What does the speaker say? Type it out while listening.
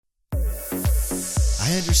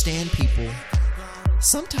I understand people.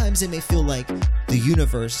 Sometimes it may feel like the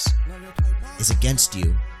universe is against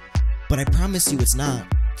you, but I promise you it's not.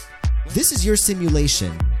 This is your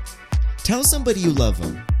simulation. Tell somebody you love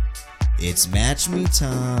them. It's match me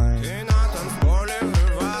time.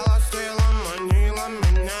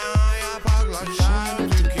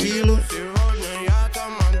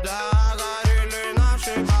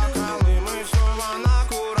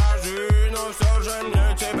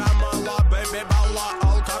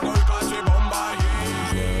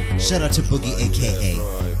 Shout out to Boogie,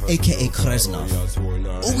 aka Kreznov.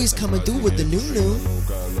 Always coming through with the new.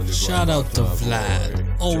 Shout out to Vlad.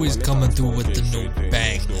 Always coming through with the new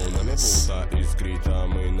bangers. I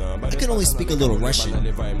can only speak a little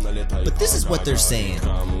Russian, but this is what they're saying.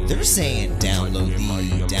 They're saying download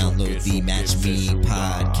the Match Me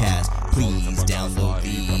podcast. Please download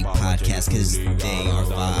the podcast because they are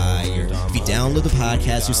fire. If you download the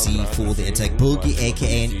podcast, you see Fool the Intellect, Boogie,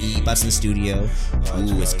 aka and E-Bots in the studio.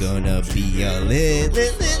 Ooh, it's gonna be a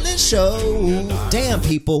lit show. Damn,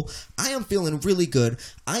 people, I am feeling really good.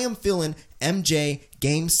 I am feeling MJ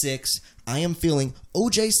Game 6. I am feeling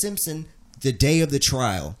OJ Simpson the day of the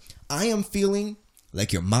trial. I am feeling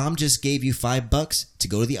like your mom just gave you $5 to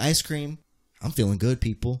go to the ice cream. I'm feeling good,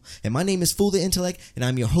 people. And my name is Fool the Intellect, and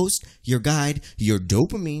I'm your host, your guide, your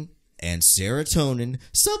dopamine and serotonin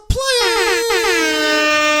supplier.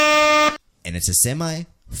 And it's a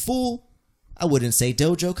semi-full, I wouldn't say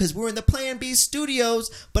dojo because we're in the Plan B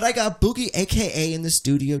studios, but I got Boogie, a.k.a. in the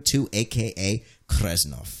studio too, a.k.a.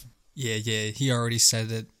 Kreznov. Yeah, he already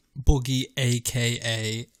said it. Boogie,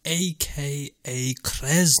 a.k.a.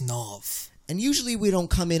 Kreznov. And usually we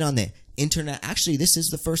don't come in on the internet. Actually, this is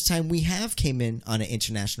the first time we have came in on an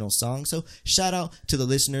international song. So shout out to the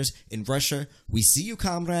listeners in Russia. We see you,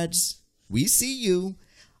 comrades. We see you.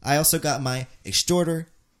 I also got my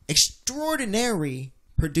extraordinary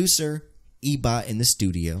producer, Ebot, in the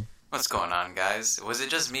studio. What's going on, guys? Was it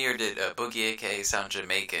just me, or did Boogie aka sound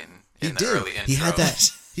Jamaican in the early intro?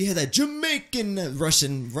 He had that Jamaican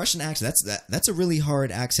Russian accent. That's a really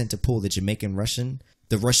hard accent to pull, the Jamaican Russian.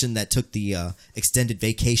 The Russian that took the extended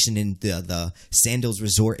vacation in the Sandals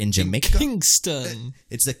Resort in Jamaica. Kingston.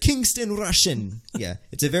 It's the Kingston Russian. Yeah,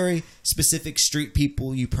 it's a very specific street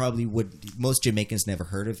people. You probably most Jamaicans never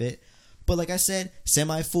heard of it. But like I said,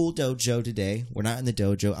 semi-full dojo today. We're not in the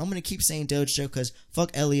dojo. I'm going to keep saying dojo because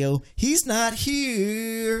fuck Elio. He's not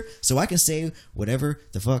here. So I can say whatever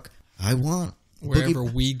the fuck I want. Wherever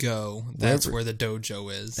we go, that's where the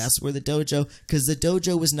dojo is. That's where the dojo, because the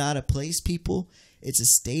dojo is not a place, people. It's a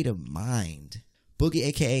state of mind. Boogie,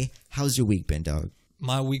 a.k.a. how's your week been, dog?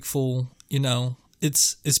 My week, Fool,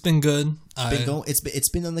 it's been good. It's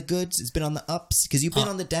been on the goods. It's been on the ups because you've been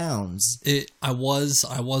on the downs. I was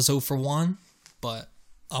 0 for 1, but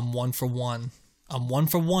I'm 1 for 1. I'm 1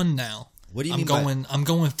 for 1 now. What do you mean? I'm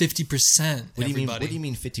going 50%. What do you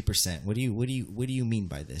mean 50%? What do you mean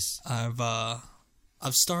by this?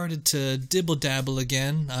 I've started to dibble dabble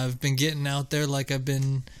again. I've been getting out there like I've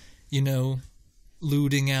been,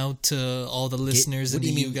 looting out to all the listeners and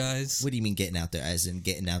you guys. What do you mean getting out there? As in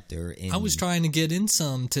getting out there? I was trying to get in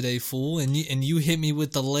some today, Fool, and you hit me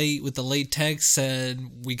with the late text, said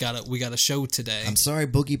we got a show today. I'm sorry,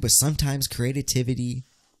 Boogie, but sometimes creativity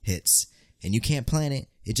hits and you can't plan it.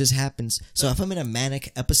 It just happens. So if I'm in a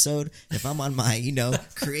manic episode, if I'm on my,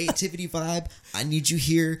 creativity vibe, I need you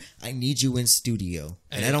here. I need you in studio.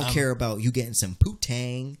 And I don't care about you getting some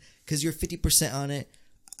poo-tang because you're 50% on it.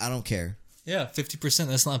 I don't care. Yeah, 50%.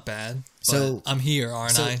 That's not bad. So I'm here,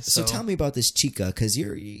 aren't I? So tell me about this chica, because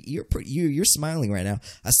you're smiling right now.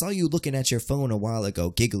 I saw you looking at your phone a while ago,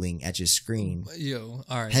 giggling at your screen. All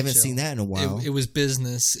right. Haven't seen that in a while. It was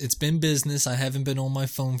business. It's been business. I haven't been on my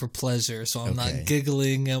phone for pleasure, so I'm not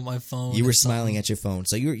giggling at my phone. You were smiling at your phone,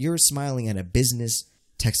 so you're smiling at a business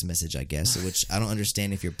text message, I guess, which I don't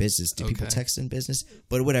understand if you're business. Do people text in business?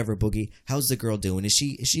 But whatever, Boogie. How's the girl doing? Is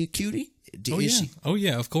she a cutie? Oh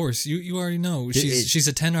yeah, of course. You already know. She's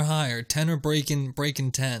a 10 or higher. 10 or breaking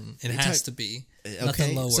 10. It has to be.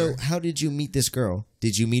 Nothing lower. So how did you meet this girl?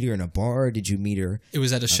 Did you meet her in a bar? Did you meet her? It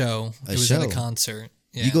was at a show. It was at a concert.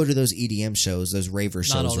 Yeah. You go to those EDM shows, those raver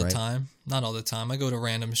shows, right? Not all the time. I go to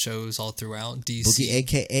random shows all throughout DC. Boogie,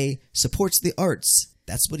 a.k.a. supports the arts.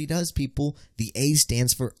 That's what he does, people. The A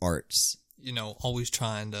stands for arts. Always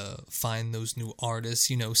trying to find those new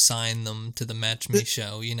artists, sign them to the Match Me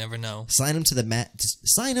show. You never know. Sign them to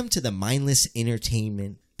the Mindless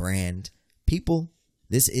Entertainment brand. People,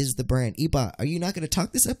 this is the brand. Ebot, are you not going to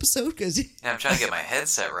talk this episode? I'm trying to get my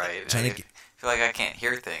headset right. I feel like I can't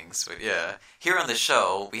hear things, but yeah. Here on the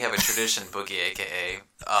show, we have a tradition, Boogie, a.k.a.,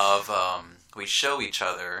 of we show each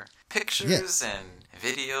other pictures and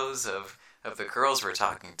videos of the girls we're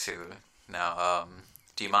talking to. Now,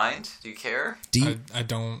 do you mind? Do you care? I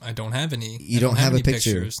don't have any. You don't have any a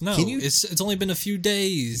picture? Pictures. No, it's only been a few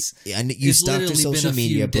days. Yeah, you stalked her social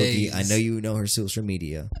media, Boogie. I know you know her social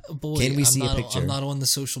media. Boy, can we see a picture? I'm not on the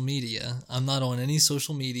social media. I'm not on any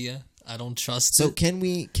social media. I don't trust it.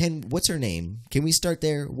 So what's her name? Can we start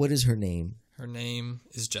there? What is her name? Her name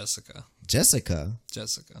is Jessica. Jessica.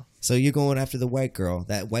 So you're going after the white girl,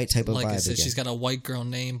 that white type of vibe. Like I said, again. She's got a white girl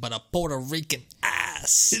name, but a Puerto Rican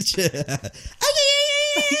ass.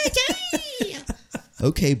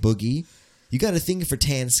 Okay, Boogie. You got a thing for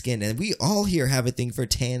tan skin, and we all here have a thing for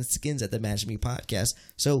tan skins at the Match Me podcast.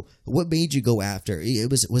 So, what made you go after?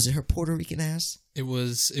 Was it her Puerto Rican ass? It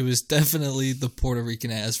was definitely the Puerto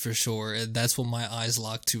Rican ass for sure, and that's what my eyes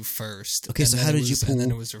locked to first. Okay, so how did you pull? And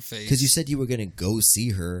then it was her face. Because you said you were gonna go see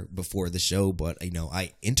her before the show, but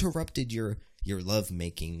I interrupted your love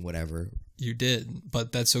making, whatever. You did,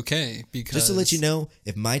 but that's okay because just to let you know,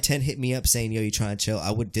 if my 10 hit me up saying, "Yo, you trying to chill,"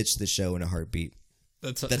 I would ditch the show in a heartbeat.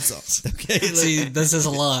 That's all. Okay. See, that says a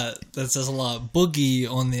lot. Boogie,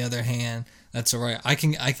 on the other hand, that's all right. I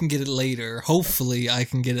can get it later. Hopefully, I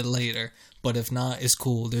can get it later. But if not, it's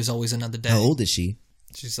cool. There's always another day. How old is she?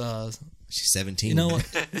 She's 17. You know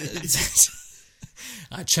what?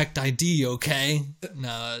 I checked ID. Okay.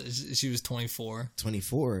 No, she was 24.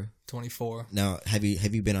 24. Now, have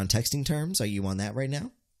you been on texting terms? Are you on that right now?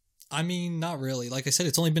 I mean, not really. Like I said,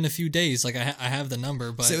 it's only been a few days. Like I have the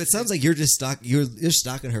number, but so it sounds like you're just you're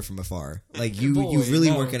stalking her from afar. Like you really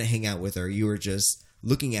weren't gonna hang out with her. You were just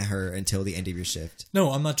looking at her until the end of your shift. No,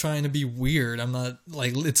 I'm not trying to be weird. I'm not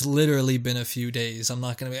like it's literally been a few days. I'm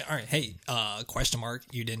not gonna be all right. Hey, question mark.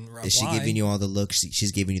 You didn't reply. Is she giving you all the looks?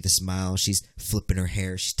 She's giving you the smile. She's flipping her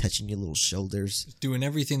hair. She's touching your little shoulders. Doing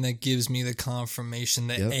everything that gives me the confirmation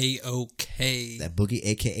that A-OK. That Boogie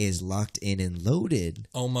AKA is locked in and loaded.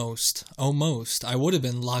 Almost. I would have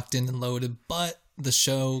been locked in and loaded, but the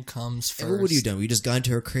show comes first. And what would you have done? You just gone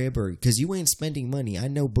to her crib, or because you ain't spending money? I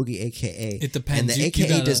know Boogie AKA. It depends. And the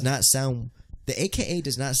AKA does not sound. The AKA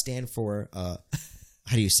does not stand for. How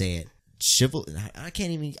do you say it? I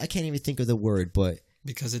can't even think of the word, but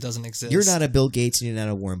because it doesn't exist. You're not a Bill Gates and you're not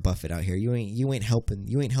a Warren Buffett out here. You ain't helping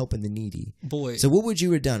the needy. Boy. So what would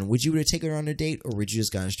you have done? Would you have taken her on a date, or would you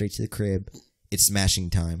just gone straight to the crib? It's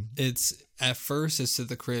smashing time. It's at first. It's to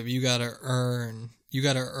the crib. You gotta earn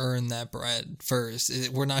that bread first.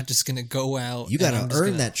 We're not just going to go out. You got to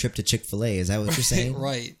earn that trip to Chick-fil-A. Is that what you're saying?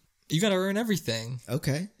 Right. You got to earn everything.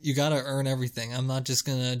 Okay. You got to earn everything. I'm not just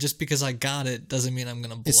going to, just because I got it doesn't mean I'm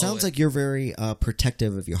going to blow it. It sounds like you're very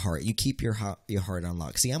protective of your heart. You keep your heart on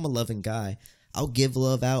lock. See, I'm a loving guy. I'll give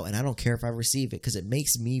love out and I don't care if I receive it because it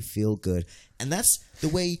makes me feel good. And that's the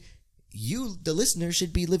way you, the listener,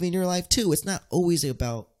 should be living your life too. It's not always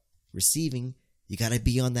about receiving. You got to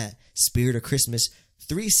be on that spirit of Christmas.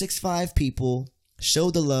 365 people,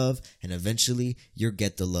 show the love, and eventually you'll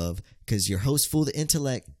get the love. Because your host full of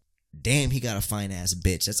intellect, damn, he got a fine ass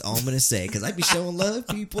bitch. That's all I'm going to say. Because I be showing love,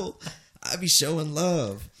 people. I be showing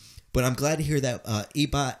love. But I'm glad to hear that.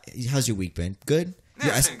 Ebot, how's your week been? Good?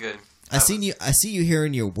 Yeah, it's been good. I see you here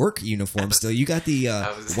in your work uniform still. You got the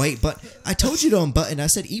white button. I told you to unbutton. I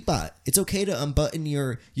said, Ebot, it's okay to unbutton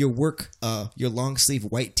your work, your long sleeve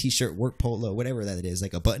white t-shirt, work polo, whatever that is,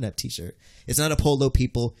 like a button up t-shirt. It's not a polo,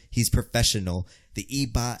 people. He's professional. The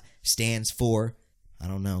Ebot stands for, I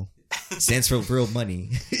don't know. It stands for real money.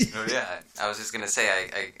 Oh yeah, I was just gonna say,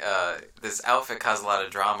 I this outfit caused a lot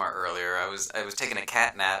of drama earlier. I was taking a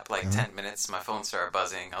cat nap, 10 minutes. My phone started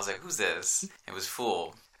buzzing. I was like, "Who's this?" It was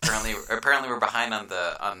Fool. Apparently, we're behind on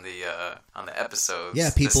the episodes. Yeah,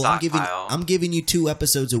 people, I'm giving you 2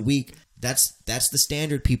 episodes a week. That's the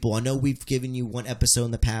standard, people. I know we've given you 1 episode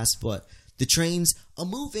in the past, but the trains are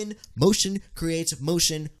moving. Motion creates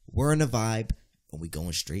motion. We're in a vibe, and we're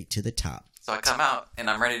going straight to the top. So I come out and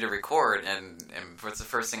I'm ready to record, and what's the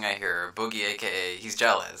first thing I hear? Boogie, aka he's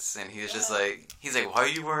jealous, and he's like, why are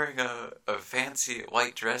you wearing a fancy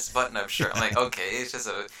white dress button-up shirt? I'm like, okay, it's just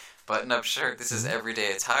a button-up shirt. This is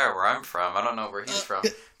everyday attire where I'm from. I don't know where he's from,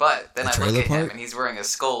 but then I look at him and he's wearing a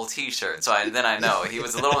Skull T-shirt. So then I know he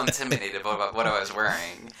was a little intimidated about what I was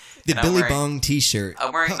wearing. The Billy Bong T-shirt.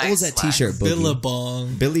 I'm wearing How old's that T-shirt, Boogie?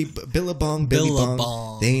 Billabong. Billabong.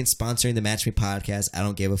 Billabong. They ain't sponsoring the Match Me podcast. I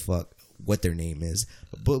don't give a fuck what their name is.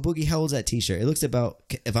 Boogie, how old's that T-shirt? It looks about,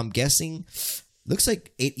 if I'm guessing, looks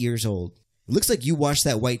like 8 years old. It looks like you wash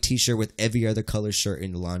that white T-shirt with every other color shirt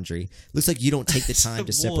in the laundry. Looks like you don't take the time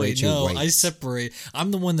to separate your whites. I separate.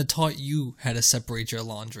 I'm the one that taught you how to separate your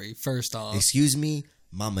laundry, first off. Excuse me?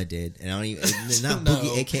 Mama did, and I don't even not No.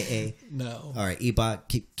 Boogie, aka No. All right, Ebot,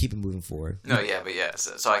 keep it moving forward. No, yeah, but yeah.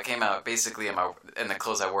 So I came out basically in the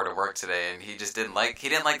clothes I wore to work today, and he just didn't like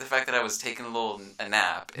the fact that I was taking a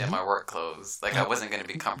nap in my work clothes. Like I wasn't going to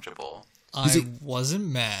be comfortable. I wasn't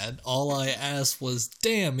mad. All I asked was,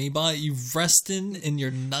 "Damn, Ebot, you resting in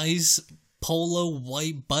your nice polo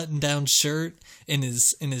white button-down shirt in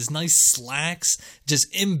his nice slacks, just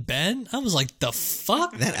in bed?" I was like, "The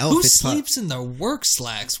fuck? That Who outfit's sleeps in their work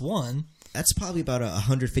slacks?" One. That's probably about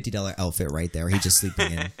 $150 outfit right there. He's just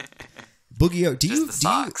sleeping in. Boogie, do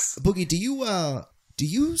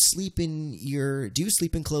you sleep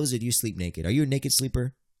in clothes or do you sleep naked? Are you a naked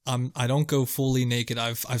sleeper? I don't go fully naked.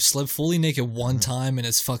 I've slept fully naked one time and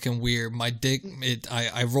it's fucking weird. My dick,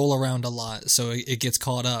 I roll around a lot, so it gets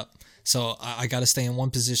caught up. So I gotta stay in one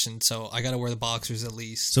position. So I gotta wear the boxers at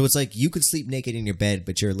least. So it's like you could sleep naked in your bed,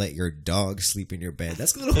 but you're let your dog sleep in your bed.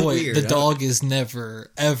 That's a little weird. The dog is never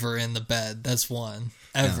ever in the bed. That's one.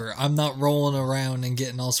 Ever. No. I'm not rolling around and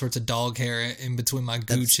getting all sorts of dog hair in between my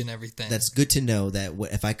gooch and everything. That's good to know that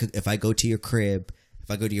if I go to your crib, if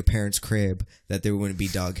I go to your parents' crib, that there wouldn't be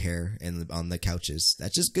dog hair on the couches.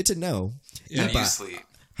 That's just good to know. How do you sleep?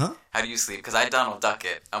 Huh? How do you sleep? Because I Donald Duck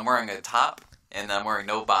it. I'm wearing a top and I'm wearing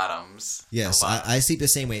no bottoms. Yes, no bottoms. I sleep the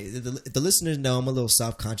same way. The listeners know I'm a little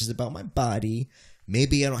self-conscious about my body.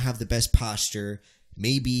 Maybe I don't have the best posture.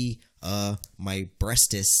 Maybe my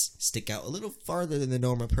breasts stick out a little farther than the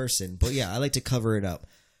normal person. But yeah, I like to cover it up.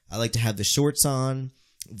 I like to have the shorts on,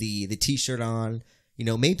 the t-shirt on. You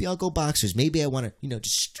know, maybe I'll go boxers. Maybe I want to,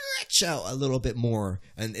 just stretch out a little bit more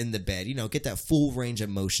in the bed. Get that full range of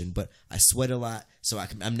motion. But I sweat a lot, so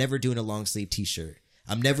I'm never doing a long sleeve t-shirt.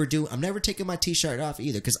 I'm never taking my t-shirt off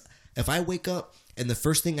either. Because if I wake up and the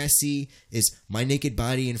first thing I see is my naked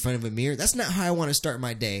body in front of a mirror, that's not how I want to start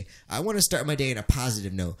my day. I want to start my day in a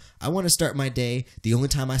positive note. I want to start my day, the only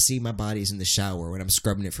time I see my body is in the shower when I'm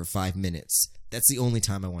scrubbing it for 5 minutes. That's the only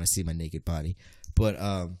time I want to see my naked body. But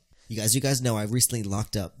you guys know I recently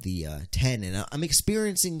locked up the 10, and I'm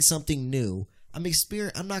experiencing something new. I'm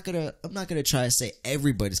not gonna try to say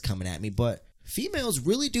everybody's coming at me, but females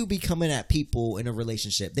really do be coming at people in a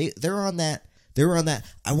relationship. They're on that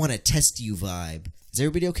I want to test you vibe. Is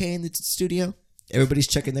everybody okay in the studio? Everybody's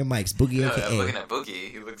checking their mics. Boogie, aka. I'm looking at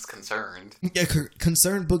Boogie. He looks concerned. Yeah,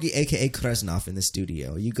 concerned Boogie, aka Krasnov, in the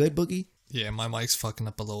studio. You good, Boogie? Yeah, my mic's fucking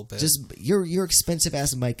up a little bit. Just your expensive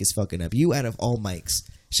ass mic is fucking up. You out of all mics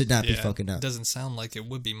should not be fucking up. It doesn't sound like it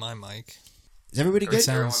would be my mic. Is everybody good? It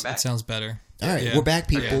sounds better. All right, we're back,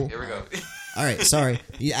 people. Here we go. All right, sorry.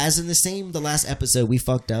 As in the last episode, we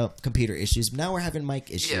fucked up computer issues. Now we're having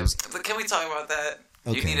mic issues. Yeah, but can we talk about that?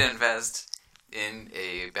 Okay. You need to invest in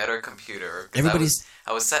a better computer.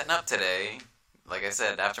 I was setting up today, like I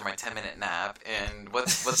said, after my 10-minute nap, and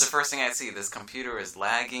what's the first thing I see? This computer is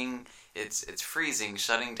lagging. It's freezing,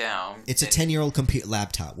 shutting down. It's a 10-year-old computer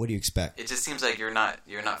laptop. What do you expect? It just seems like you're not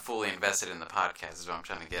fully invested in the podcast. Is what I'm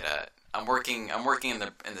trying to get at. I'm working in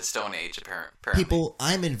the Stone Age apparently. People,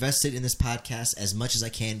 I'm invested in this podcast as much as I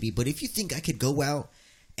can be. But if you think I could go out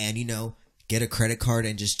and get a credit card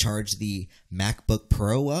and just charge the MacBook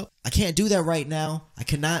Pro up, I can't do that right now. I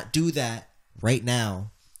cannot do that right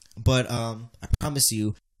now. But I promise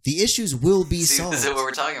you, the issues will be solved. This is what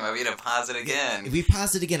we're talking about. We need to pause it again. If we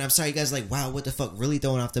pause it again, I'm sorry, you guys are like, wow, what the fuck? Really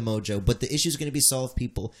throwing off the mojo. But the issue is going to be solved,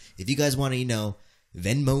 people. If you guys want to,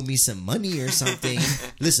 Venmo me some money or something.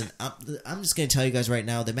 Listen, I'm just going to tell you guys right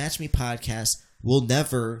now, the Match Me podcast will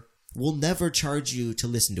never charge you to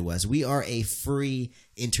listen to us. We are a free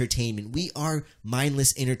entertainment. We are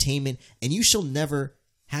mindless entertainment, and you shall never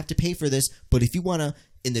have to pay for this. But if you want to,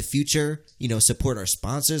 in the future, support our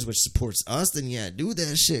sponsors, which supports us, then yeah, do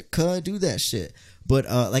that shit, do that shit. But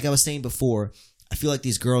like I was saying before, I feel like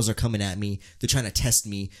these girls are coming at me. They're trying to test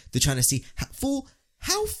me. They're trying to see,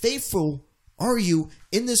 how faithful are you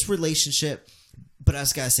in this relationship? But I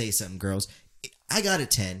just gotta say something, girls. I got a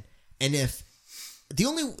 10, and if the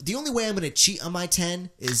only way I'm gonna cheat on my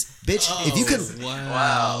 10 is, bitch, if you can.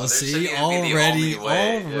 Wow. See, already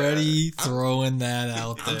throwing that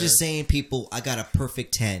out there. I'm just saying, people, I got a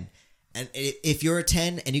perfect 10. And if you're a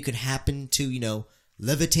 10 and you can happen to,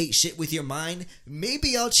 levitate shit with your mind,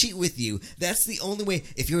 maybe I'll cheat with you. That's the only way.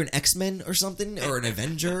 If you're an X-Men or something, or an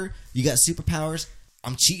Avenger, you got superpowers,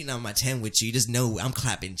 I'm cheating on my 10 with you. You just know I'm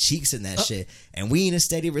clapping cheeks in that shit. And we in a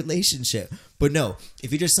steady relationship. But no,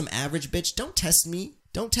 if you're just some average bitch, don't test me.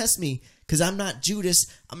 Don't test me. Because I'm not Judas.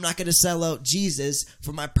 I'm not gonna sell out Jesus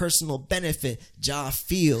for my personal benefit. Ja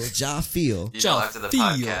feel. You know, after the feel.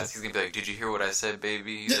 podcast, he's gonna be like, "Did you hear what I said,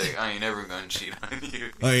 baby?" He's like, "I ain't never gonna cheat on you."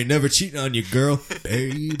 I ain't never cheating on you, girl,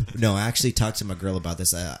 babe. No, I actually talked to my girl about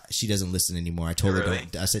this. She doesn't listen anymore. I told her, Really?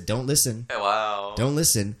 I said, don't listen. Wow. Don't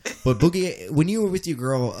listen. But Boogie, when you were with your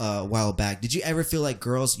girl a while back, did you ever feel like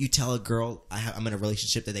girls, you tell a girl, I'm in a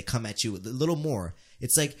relationship, that they come at you a little more?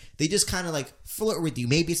 It's like they just kind of like flirt with you.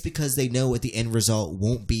 Maybe it's because they know what the end result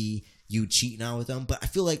won't be you cheating on with them. But I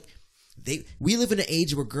feel like we live in an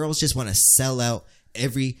age where girls just want to sell out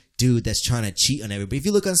every dude that's trying to cheat on everybody. If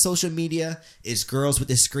you look on social media, it's girls with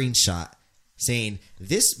this screenshot saying,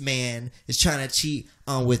 this man is trying to cheat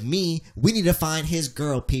on with me. We need to find his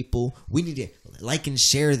girl, people. We need to like and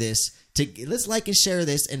share this. Let's like and share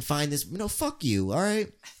this and find this. Fuck you, all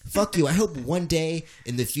right? Fuck you. I hope one day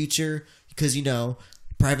in the future, because,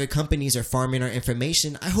 private companies are farming our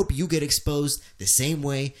information, I hope you get exposed the same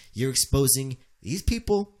way you're exposing these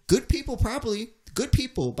people. Good people, probably. Good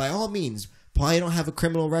people, by all means. Probably don't have a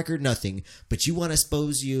criminal record, nothing. But you want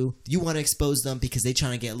to expose them because they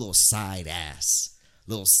trying to get a little side ass,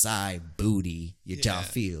 little side booty. Y'all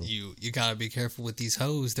feel. You gotta be careful with these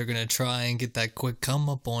hoes. They're gonna try and get that quick come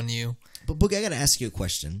up on you. But Boogie, I gotta ask you a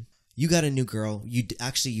question. You got a new girl. You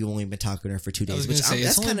only been talking to her for 2 days. I was gonna say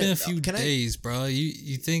it's only been a few days, bro.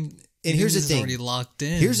 You think? And here's the thing. Already locked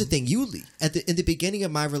in. Here's the thing. In the beginning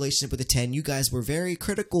of my relationship with the 10, you guys were very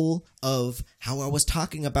critical of how I was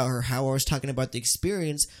talking about her, how I was talking about the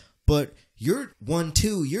experience. But you're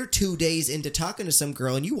 2 days into talking to some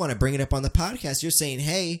girl, and you want to bring it up on the podcast. You're saying,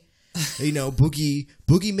 hey,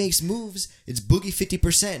 Boogie makes moves. It's Boogie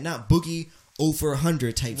 50%, not Boogie over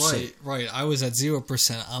 100 type shit. Right. I was at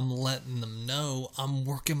 0%. I'm letting them know I'm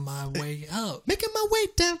working my way up. Making my way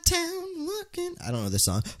downtown, looking. I don't know this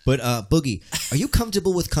song. But Boogie, are you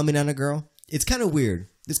comfortable with coming on a girl? It's kind of weird.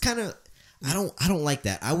 It's kind of I don't like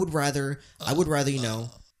that. I would rather,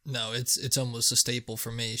 No, it's almost a staple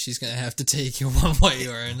for me. She's gonna have to take it one way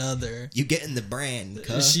or another. You get in the brand.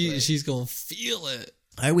 She's gonna feel it.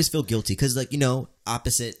 I always feel guilty because,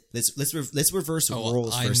 opposite. Let's reverse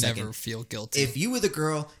roles for a second. I never feel guilty. If you were the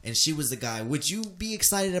girl and she was the guy, would you be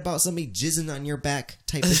excited about somebody jizzing on your back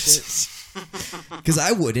type of shit? Because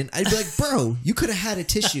I wouldn't. I'd be like, bro, you could have had a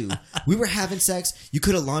tissue. We were having sex. You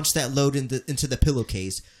could have launched that load into the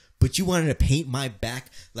pillowcase. But you wanted to paint my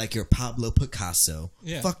back like you're Pablo Picasso.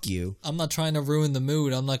 Yeah. Fuck you. I'm not trying to ruin the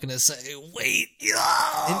mood. I'm not going to say, wait.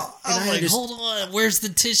 Hold on. Where's the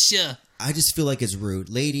tissue? I just feel like it's rude.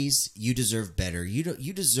 Ladies, you deserve better.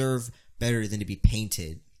 You deserve better than to be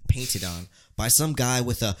painted on by some guy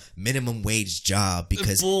with a minimum wage job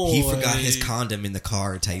because he forgot his condom in the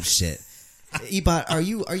car type shit. Ebot,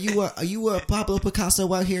 are you a Pablo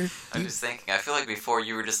Picasso out here? I'm just thinking. I feel like before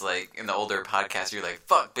you were just like in the older podcast, you're like,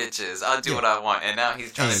 "Fuck bitches, I'll do what I want," and now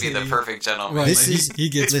he's trying to be the perfect gentleman. Right. He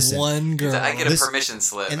gets one girl. I get a permission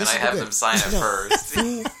slip, and I have them sign it first.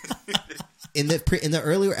 In the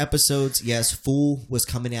earlier episodes, yes, Fool was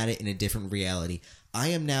coming at it in a different reality. I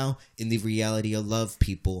am now in the reality of love,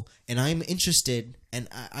 people, and I am interested. And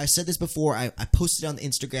I said this before. I posted on the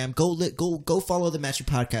Instagram. Go follow the Match Me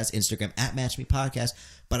Podcast Instagram at Match Me Podcast.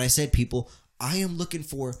 But I said, people, I am looking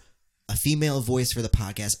for a female voice for the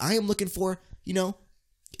podcast. I am looking for,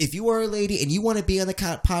 if you are a lady and you want to be on the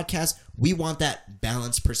podcast, we want that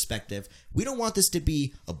balanced perspective. We don't want this to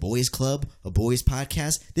be a boys club, a boys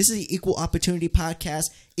podcast. This is an equal opportunity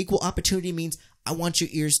podcast. Equal opportunity means I want your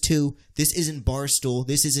ears too. This isn't Barstool.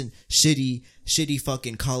 This isn't shitty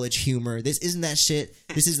fucking college humor. This isn't that shit.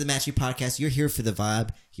 This is the Match Me Podcast. You're here for the vibe.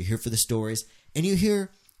 You're here for the stories. And you're here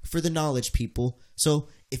for the knowledge, people. So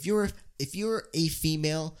if you're a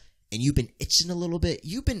female and you've been itching a little bit,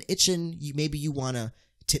 maybe you want to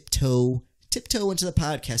tiptoe into the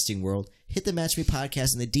podcasting world, hit the Match Me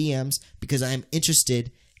Podcast in the DMs because I am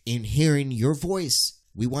interested in hearing your voice.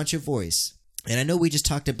 We want your voice. And I know we just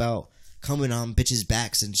talked about coming on bitches'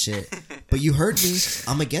 backs and shit, but you heard me.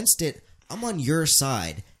 I'm against it. I'm on your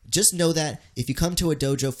side. Just know that if you come to a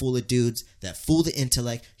dojo full of dudes that fool the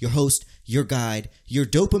intellect, your host, your guide, your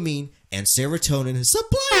dopamine, and serotonin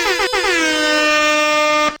supply,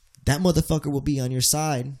 that motherfucker will be on your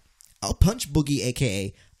side. I'll punch Boogie,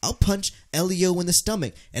 a.k.a. I'll punch Elio in the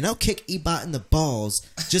stomach, and I'll kick Ebot in the balls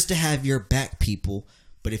just to have your back, people.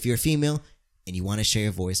 But if you're a female and you want to share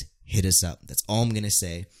your voice, hit us up. That's all I'm going to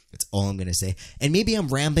say. And maybe I'm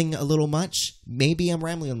rambling a little much.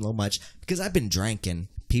 Because I've been drinking.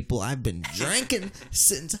 people. I've been drinking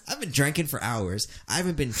for hours. I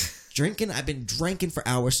haven't been drinking. I've been drinking for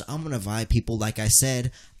hours. So I'm gonna vibe, people. Like I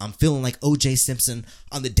said, I'm feeling like O.J. Simpson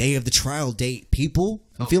on the day of the trial date, people.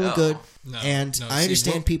 I'm feeling good, I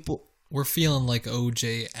understand people. We're feeling like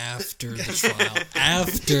OJ after the trial.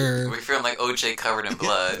 After we're feeling like OJ covered in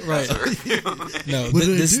blood. Right. That's what we're feeling. No,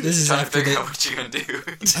 this is Trying after to figure out what you're gonna do.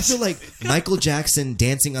 I feel like Michael Jackson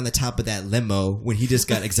dancing on the top of that limo when he just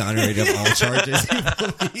got exonerated of all charges.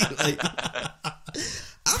 Like,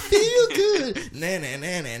 I feel good.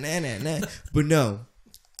 Nah. But no,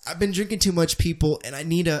 I've been drinking too much, people, and I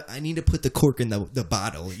need to put the cork in the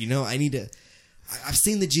bottle. You know, I've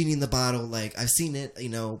seen the genie in the bottle. Like, I've seen it, you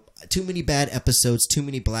know, too many bad episodes, too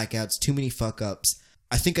many blackouts, too many fuck-ups.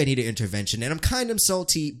 I think I need an intervention. And I'm kind of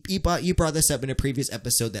salty. Ebot, you brought this up in a previous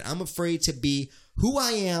episode that I'm afraid to be who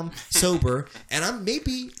I am sober. And I'm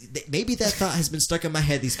maybe that thought has been stuck in my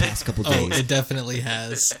head these past couple days. Oh, it definitely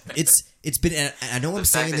has. It's been, I know I'm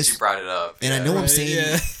saying this. You brought it up. And I know I'm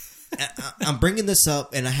saying, I'm bringing this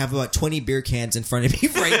up, and I have about 20 beer cans in front of me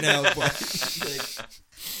right now. But, like,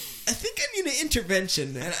 I think I need an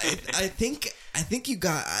intervention, and I think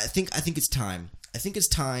it's time. I think it's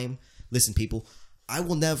time. Listen, people, I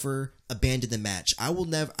will never abandon the match. I will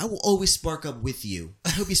always spark up with you. I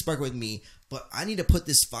hope you spark with me, but I need to put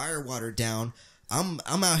this firewater down. I'm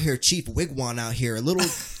out here, Chief Wigwam out here, a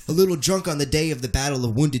little drunk on the day of the Battle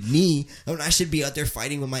of Wounded Knee. I mean, I should be out there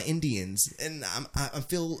fighting with my Indians, and I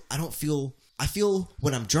feel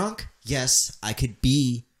when I'm drunk, yes, I could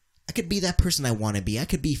be that person I want to be. I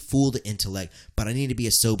could be fool to intellect, but I need to be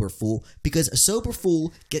a sober fool, because a sober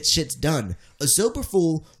fool gets shits done. A sober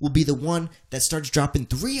fool will be the one that starts dropping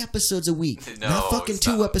 3 episodes a week. No, not fucking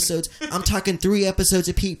 2 episodes. I'm talking 3 episodes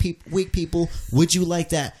a week, people. Would you like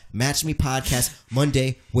that? Match Me Podcast,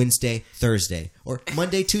 Monday, Wednesday, Thursday. Or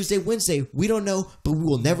Monday, Tuesday, Wednesday. We don't know, but we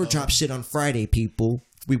will never drop shit on Friday, people.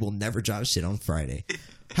 We will never drop shit on Friday.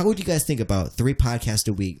 How would you guys think about 3 podcasts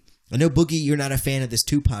a week? I know, Boogie, you're not a fan of this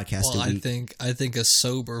 2 podcasts a week. I think a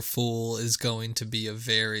sober fool is going to be a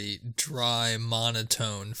very dry,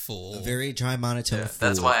 monotone fool. A very dry, monotone fool.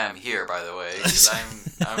 That's why I'm here, by the way. Because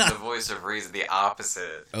I'm the voice of reason, the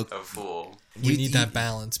opposite of fool. We need that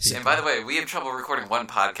balance, people. And by the way, we have trouble recording 1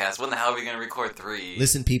 podcast. When the hell are we going to record 3?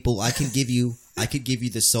 Listen, people, I could give you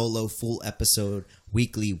the solo full episode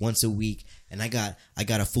weekly, once a week, and I got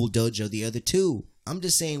a full dojo the other 2. I'm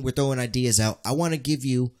just saying, we're throwing ideas out. I want to give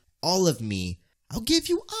you all of me. I'll give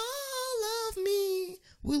you all of me.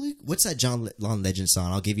 What's that John Legend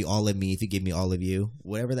song? I'll give you all of me if you give me all of you.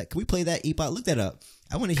 Whatever that. Can we play that, Ebot? Look that up.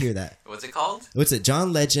 I want to hear that. What's it called? What's it?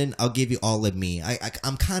 John Legend. I'll give you all of me.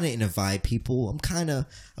 I'm kind of in a vibe, people. I'm kind of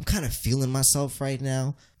feeling myself right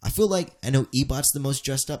now. I feel like, I know Ebot's the most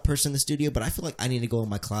dressed up person in the studio, but I feel like I need to go in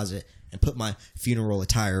my closet and put my funeral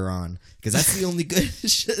attire on, because that's the only good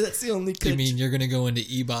shit. That's the only good. You mean you're gonna go into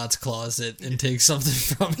Ebot's closet and take something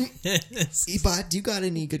from his? Ebot, do you got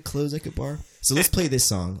any good clothes I could borrow? So let's play this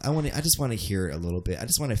song. I just want to hear it a little bit. I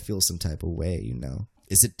just want to feel some type of way, you know.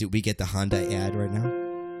 Do we get the Honda ad right now?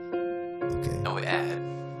 Okay. No ad.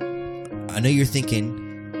 I know you're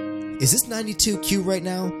thinking, is this 92Q right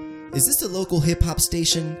now? Is this the local hip hop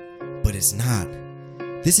station? But it's not.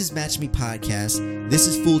 This is Match Me Podcast. This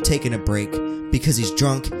is Fool taking a break because he's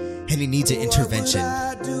drunk and he needs an intervention.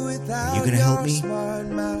 Are you gonna help me?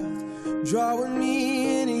 Drawing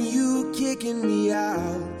me in and you kicking me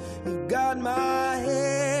out. You got my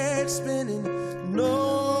head spinning.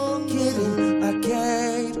 No kidding, I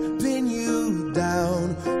can't pin you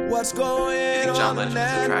down. What's going on in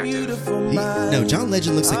that beautiful mind? No, John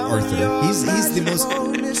Legend looks like Arthur. He's the most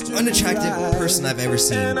unattractive person I've ever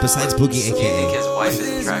seen, besides Boogie, Do you a.k.a. think his wife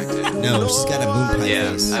is attractive? No, she's got a moon pie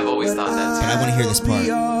face. I've always thought that. But I want to hear this part.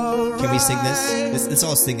 Can we sing this? Let's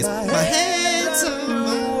all sing this. My head's on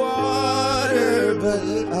my water, but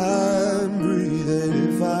I'm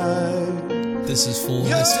breathing fine. This is Fool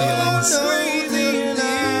and His Feelings.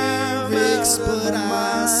 But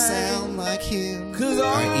I sound like him.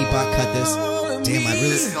 Alright, Ebot, cut this. Damn, I really.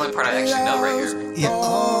 This is the only part I actually know right here. Yeah.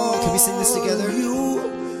 Oh, can we sing this together?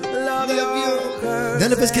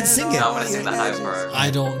 None of us can sing it. No, I'm gonna sing the high part. I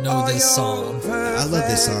don't know this song. I love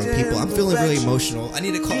this song, people. I'm feeling really emotional. I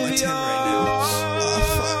need to call my 10 right now.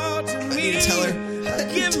 Oh, fuck. I need to tell her. I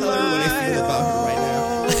need to tell her what I feel about her right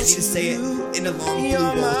now. I need to say it in a long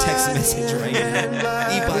blue ball text message right now.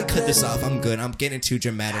 Ebot, cut this off. I'm good. I'm getting too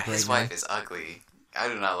dramatic right now. His wife is ugly. I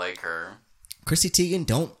do not like her. Chrissy Teigen,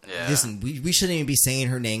 don't listen. We shouldn't even be saying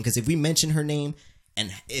her name, because if we mention her name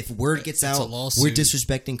and if word gets out, we're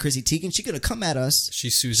disrespecting Chrissy Teigen. She's gonna come at us.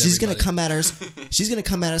 She's gonna come at us. She's gonna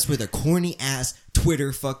come at us with her corny ass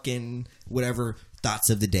Twitter fucking whatever thoughts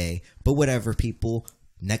of the day. But whatever, people.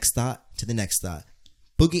 Next thought to the next thought.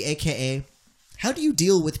 Boogie, a.k.a. how do you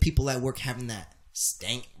deal with people at work having that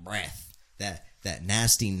stank breath? That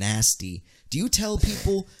nasty? Do you tell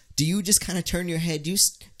people? Do you just kind of turn your head? Do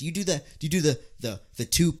you do the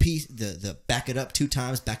 2-piece, the back it up 2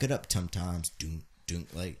 times, back it up sometimes, doom,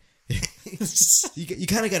 like you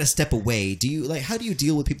kind of got to step away. Do you how do you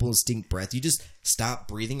deal with people with stink breath? You just stop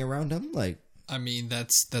breathing around them, like. I mean,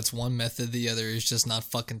 that's one method. The other is just not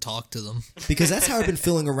fucking talk to them. Because that's how I've been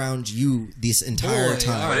feeling around you this entire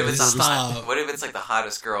time. What if it's like the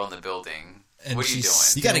hottest girl in the building? And what are you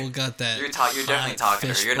doing? You got that. You're definitely talking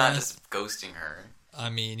to her. You're breath. not just ghosting her. I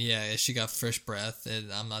mean, yeah, she got fresh breath,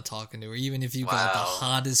 and I'm not talking to her. Even if you got the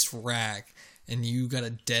hottest rack and you got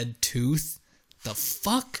a dead tooth, the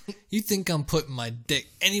fuck? You think I'm putting my dick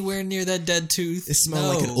anywhere near that dead tooth? It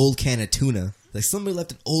smells like an old can of tuna. Like somebody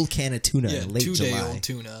left an old can of tuna in late July. 2-day-old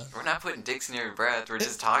tuna. We're not putting dicks in your breath. We're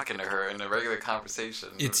just talking to her in a regular conversation.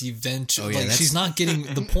 It's eventual. She's not getting.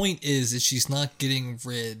 The point is she's not getting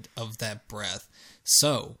rid of that breath.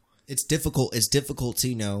 So it's difficult. It's difficult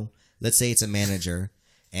to Let's say it's a manager,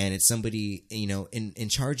 and it's somebody in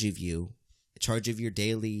charge of you, in charge of your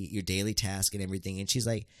daily task and everything. And she's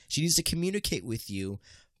like, she needs to communicate with you,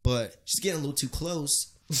 but she's getting a little too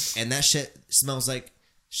close, and that shit smells like.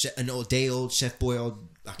 An old Chef Boyle.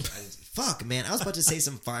 Fuck, man. I was about to say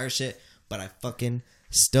some fire shit, but I fucking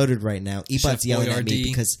stuttered right now. Ebot's yelling at me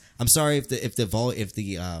because I'm sorry if the what is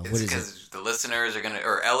it? Because the listeners are gonna,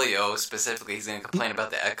 or Elio specifically, he's gonna complain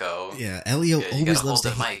about the echo. Yeah, Elio always loves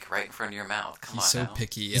to hold the mic right in front of your mouth. Come on, so now.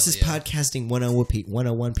 Picky. This is podcasting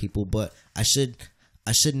 101 people, but I should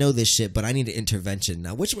know this shit, but I need an intervention.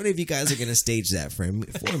 Now, which one of you guys are going to stage that for me?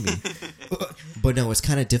 But no, it's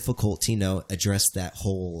kind of difficult to, address that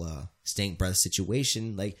whole stank breath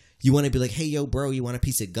situation. Like, you want to be like, hey, yo, bro, you want a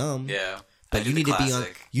piece of gum? Yeah. But you need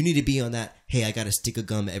to be on that, hey, I got a stick of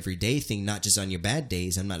gum every day thing, not just on your bad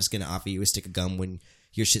days. I'm not just going to offer you a stick of gum when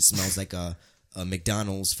your shit smells like a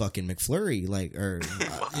McDonald's fucking McFlurry.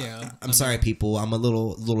 I'm sorry, people. I'm a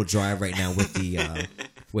little dry right now with the...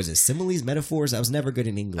 was it similes, metaphors? I was never good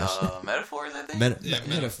in English. Metaphors, I think?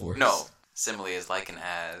 Metaphors. No, simile is likened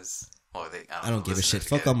as... Well, I don't give a shit.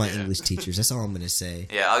 Fuck all my English teachers. That's all I'm going to say.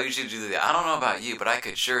 Yeah, I'll usually do that. I don't know about you, but I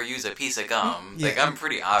could sure use a piece of gum. Yeah, I'm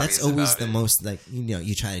pretty obvious that's always about the it. most,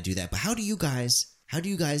 you try to do that. But how do you guys,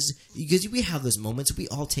 because we have those moments. We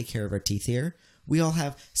all take care of our teeth here. We all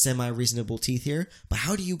have semi-reasonable teeth here. But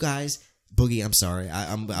how do you guys... Boogie, I'm sorry.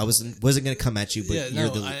 I wasn't going to come at you, but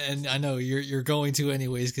I know you're going to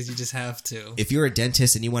anyways because you just have to. If you're a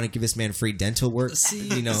dentist and you want to give this man free dental work,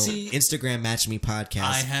 Instagram Match Me podcast.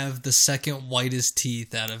 I have the second whitest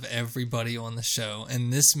teeth out of everybody on the show,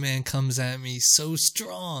 and this man comes at me so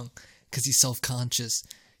strong because he's self-conscious.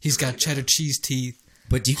 He's got cheddar cheese teeth.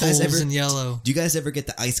 But do you guys ever in yellow? Do you guys ever get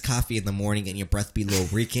the iced coffee in the morning and your breath be a little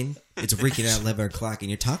reeking? It's reeking at 11 o'clock, and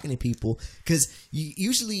you're talking to people because you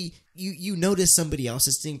usually notice somebody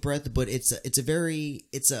else's stink breath, but it's a very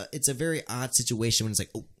odd situation when it's like,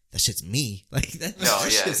 oh, that shit's me. Like that. No,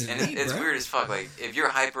 yeah, and it's weird as fuck. Like if you're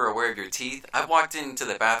hyper aware of your teeth, I've walked into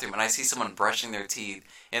the bathroom and I see someone brushing their teeth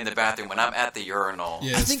in the bathroom when I'm at the urinal.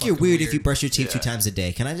 Yeah, I think you're weird if you brush your teeth 2 times a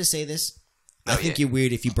day. Can I just say this? I think you're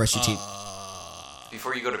weird if you brush your teeth.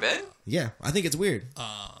 Before you go to bed? Yeah, I think it's weird.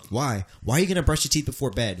 Why? Why are you gonna brush your teeth before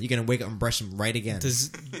bed? You're gonna wake up and brush them right again.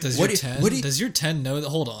 Does your 10 know that?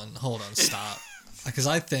 Hold on, stop. Because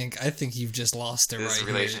I think you've just lost it this right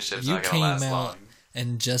relationship's here. Not gonna last long. You came out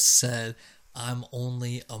and just said, "I'm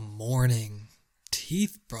only a morning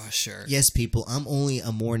teeth brusher." Yes, people, I'm only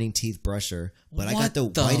a morning teeth brusher, but I got the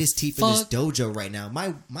whitest teeth in this dojo right now.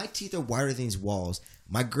 My teeth are whiter than these walls.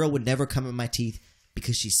 My girl would never come at my teeth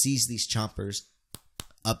because she sees these chompers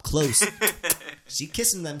up close. She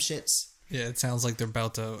kissing them shits. Yeah, it sounds like they're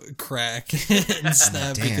about to crack and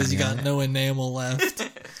snap because you got no enamel left.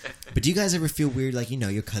 But do you guys ever feel weird, like,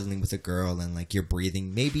 you're cuddling with a girl and like you're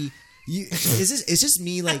breathing? Maybe it's just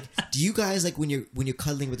me. Like, do you guys, like, when you're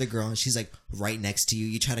cuddling with a girl and she's like right next to you,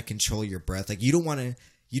 you try to control your breath? Like, you don't want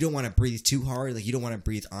to breathe too hard. Like, you don't want to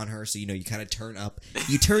breathe on her, so you kind of turn up.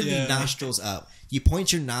 You turn your nostrils up. You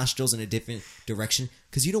point your nostrils in a different direction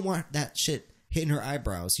because you don't want that shit hitting her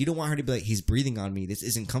eyebrows. You don't want her to be like, he's breathing on me, this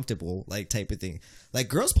isn't comfortable, like, type of thing. Like,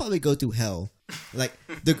 girls probably go through hell. Like,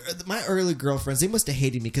 my early girlfriends, they must have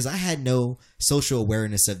hated me because I had no social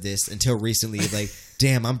awareness of this until recently. Like,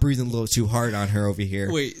 damn, I'm breathing a little too hard on her over here.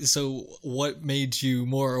 Wait, so what made you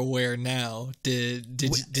more aware now? Did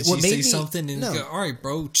she say something and go, all right,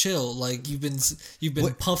 bro, chill? Like, you've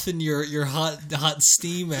been puffing your hot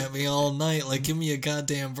steam at me all night. Like, give me a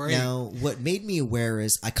goddamn break. Now, what made me aware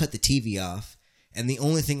is I cut the TV off. and the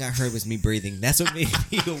only thing I heard was me breathing. That's what made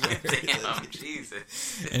me aware. Damn,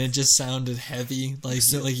 Jesus. And it just sounded heavy, like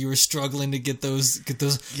you were struggling to get those.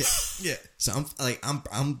 Yeah. So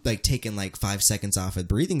I'm like taking like 5 seconds off of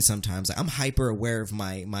breathing sometimes. Like, I'm hyper aware of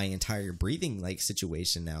my entire breathing like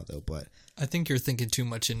situation now though. But I think you're thinking too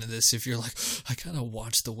much into this. If you're like, I gotta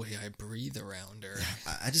watch the way I breathe around her.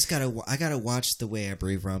 I gotta watch the way I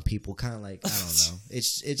breathe around people. Kind of like, I don't know.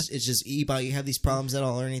 It's just Ebot. You have these problems at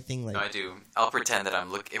all or anything? Like, No, I do. I'll pretend that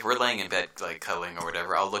I'm if we're laying in bed like cuddling or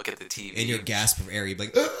whatever. I'll look at the TV. and you're gasp of air. You're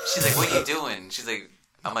like, She's like, "What are you doing?" She's like,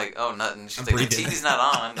 "I'm like, oh, nothing." She's like, "The TV's not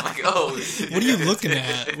on." I'm like, "Oh." What are you looking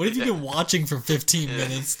at? What have you been watching for 15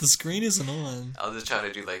 minutes? The screen isn't on. I'll just try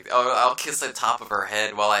to do like, I'll kiss the top of her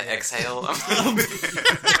head while I exhale.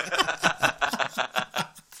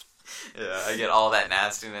 Yeah, I get all that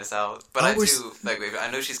nastiness out. But I do, like,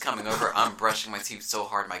 I know she's coming over. I'm brushing my teeth so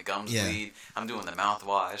hard my gums bleed. I'm doing the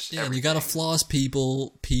mouthwash. Yeah, and you gotta floss,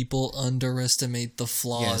 people. People underestimate the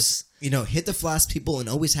floss. yes. You know, hit the floss, people, and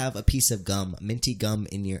always have a piece of gum, minty gum,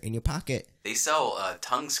 in your pocket. They sell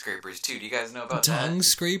tongue scrapers too. Do you guys know about Tongue that?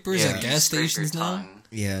 scrapers at You gas scrape your stations now? tongue.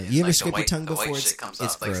 Yeah, you ever Like, scrape your tongue the before? white shit comes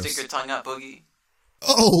It's off. Like, gross. stick your tongue out, Boogie.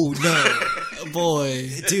 Oh no, Boy,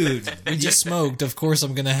 dude! we just smoked. Of course,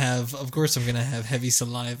 I'm gonna have heavy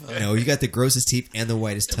saliva. No, you got the grossest teeth and the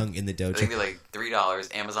whitest tongue in the They dojo. be like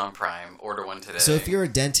 $3, Amazon Prime. Order one today. So if you're a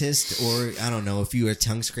dentist, or I don't know, if you're a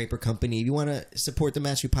tongue scraper company, if you want to support the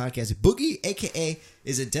Match Me podcast, Boogie, aka,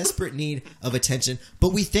 is in desperate need of attention.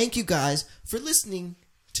 But we thank you guys for listening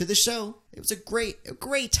to the show. It was a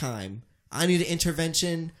great time. I need an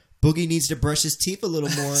intervention. Boogie needs to brush his teeth a little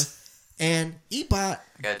more. And Ebot,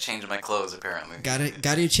 I gotta change my clothes apparently.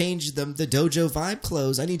 gotta change the dojo vibe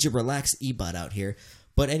clothes. I need you to relax Ebot out here.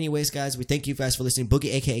 But anyways, guys, we thank you guys for listening.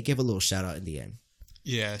 Boogie, aka, give a little shout out in the end.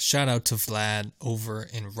 Yeah, shout out to Vlad over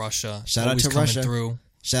in Russia. Shout Always out to coming Russia. through.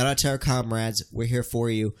 Shout out to our comrades. We're here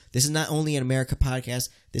for you. This is not only an America podcast.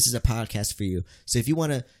 This is a podcast for you. So if you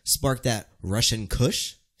want to spark that Russian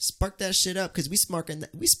Kush, spark that shit up, because we sparking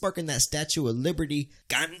that Statue of Liberty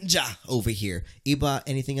ganja over here. Ebot,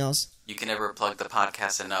 anything else? You can never plug the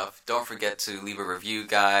podcast enough. Don't forget to leave a review,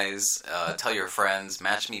 guys. Tell your friends.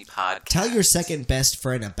 Match Me Podcast. Tell your second best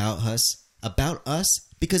friend about us,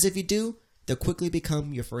 because if you do, they'll quickly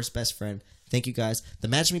become your first best friend. Thank you, guys. The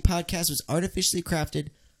Match Me podcast was artificially crafted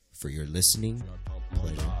for your listening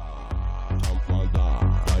pleasure.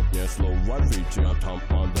 Slow,